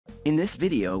In this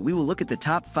video we will look at the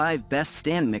top 5 best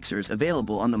stand mixers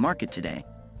available on the market today.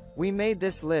 We made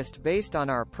this list based on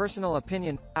our personal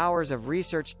opinion, hours of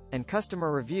research, and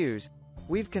customer reviews.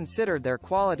 We've considered their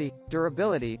quality,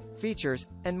 durability, features,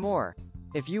 and more.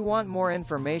 If you want more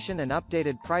information and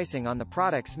updated pricing on the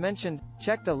products mentioned,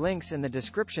 check the links in the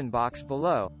description box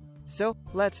below. So,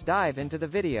 let's dive into the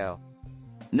video.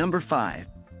 Number 5.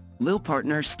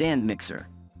 Lilpartner Stand Mixer.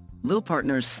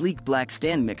 Lilpartner's sleek black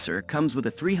stand mixer comes with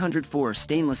a 304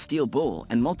 stainless steel bowl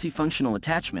and multifunctional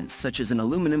attachments such as an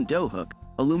aluminum dough hook,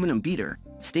 aluminum beater,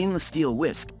 stainless steel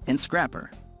whisk, and scrapper.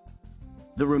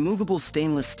 The removable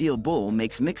stainless steel bowl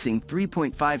makes mixing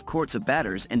 3.5 quarts of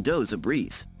batters and doughs a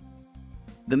breeze.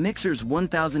 The mixer's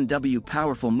 1000 W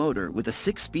powerful motor with a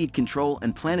 6-speed control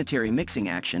and planetary mixing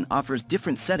action offers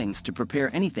different settings to prepare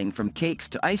anything from cakes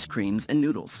to ice creams and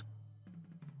noodles.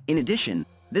 In addition,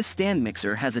 this stand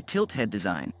mixer has a tilt head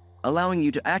design, allowing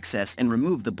you to access and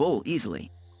remove the bowl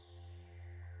easily.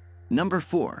 Number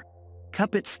 4.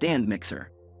 Kuppet Stand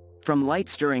Mixer. From light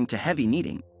stirring to heavy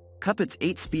kneading, Kuppet's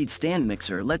 8-speed stand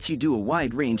mixer lets you do a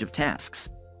wide range of tasks.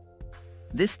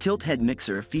 This tilt head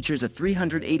mixer features a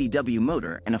 380 W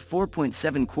motor and a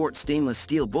 4.7 quart stainless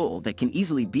steel bowl that can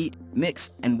easily beat,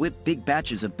 mix, and whip big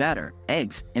batches of batter,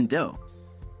 eggs, and dough.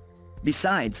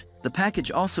 Besides, the package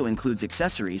also includes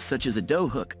accessories such as a dough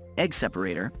hook, egg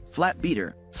separator, flat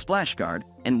beater, splash guard,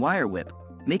 and wire whip,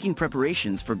 making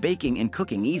preparations for baking and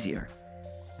cooking easier.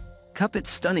 Kuppet's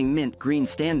stunning mint green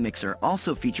stand mixer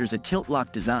also features a tilt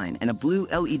lock design and a blue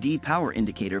LED power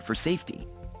indicator for safety.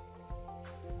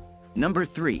 Number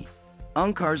 3.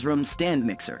 Ankarsrum Stand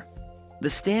Mixer. The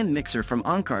stand mixer from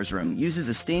Ankarsrum uses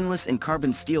a stainless and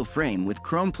carbon steel frame with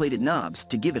chrome-plated knobs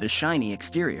to give it a shiny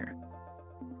exterior.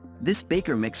 This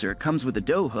baker mixer comes with a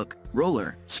dough hook,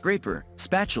 roller, scraper,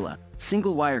 spatula,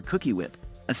 single-wire cookie whip,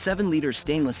 a 7-liter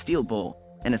stainless steel bowl,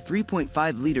 and a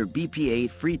 3.5-liter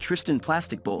BPA-free Tristan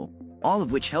plastic bowl, all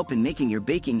of which help in making your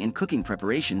baking and cooking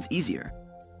preparations easier.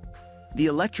 The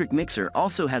electric mixer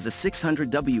also has a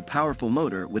 600 W powerful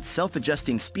motor with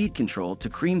self-adjusting speed control to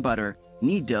cream butter,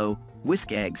 knead dough,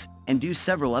 whisk eggs, and do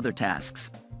several other tasks.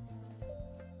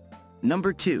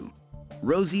 Number 2.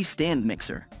 Rozi Stand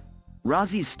Mixer.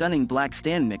 Rozi's stunning black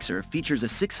stand mixer features a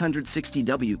 660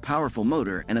 W powerful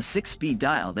motor and a 6-speed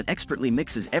dial that expertly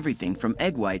mixes everything from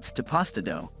egg whites to pasta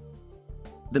dough.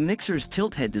 The mixer's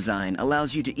tilt head design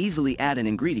allows you to easily add in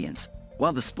ingredients,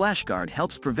 while the splash guard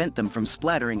helps prevent them from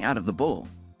splattering out of the bowl.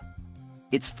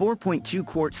 Its 4.2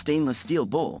 quart stainless steel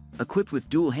bowl, equipped with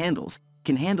dual handles,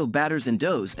 can handle batters and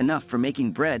doughs enough for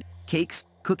making bread, cakes,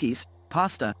 cookies,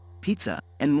 pasta, pizza,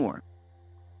 and more.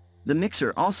 The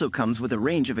mixer also comes with a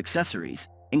range of accessories,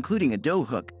 including a dough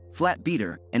hook, flat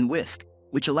beater, and whisk,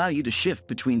 which allow you to shift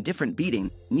between different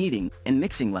beating, kneading, and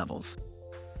mixing levels.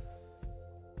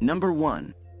 Number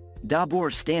 1.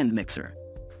 Dobbor Stand Mixer.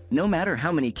 No matter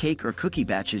how many cake or cookie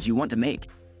batches you want to make,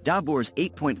 Dobbor's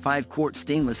 8.5 quart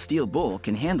stainless steel bowl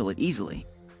can handle it easily.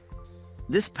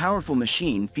 This powerful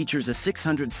machine features a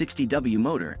 660 W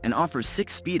motor and offers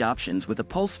 6 speed options with a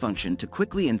pulse function to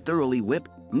quickly and thoroughly whip,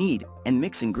 knead, and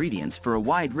mix ingredients for a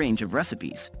wide range of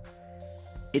recipes.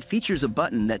 It features a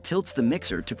button that tilts the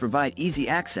mixer to provide easy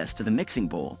access to the mixing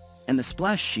bowl, and the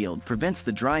splash shield prevents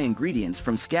the dry ingredients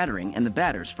from scattering and the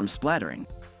batters from splattering.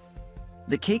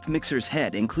 The cake mixer's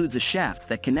head includes a shaft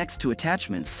that connects to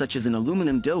attachments such as an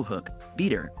aluminum dough hook,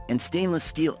 beater, and stainless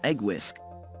steel egg whisk.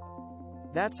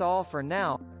 That's all for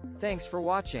now. Thanks for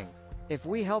watching. If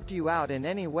we helped you out in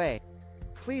any way,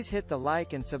 please hit the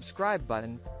like and subscribe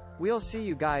button. We'll see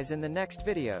you guys in the next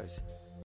videos.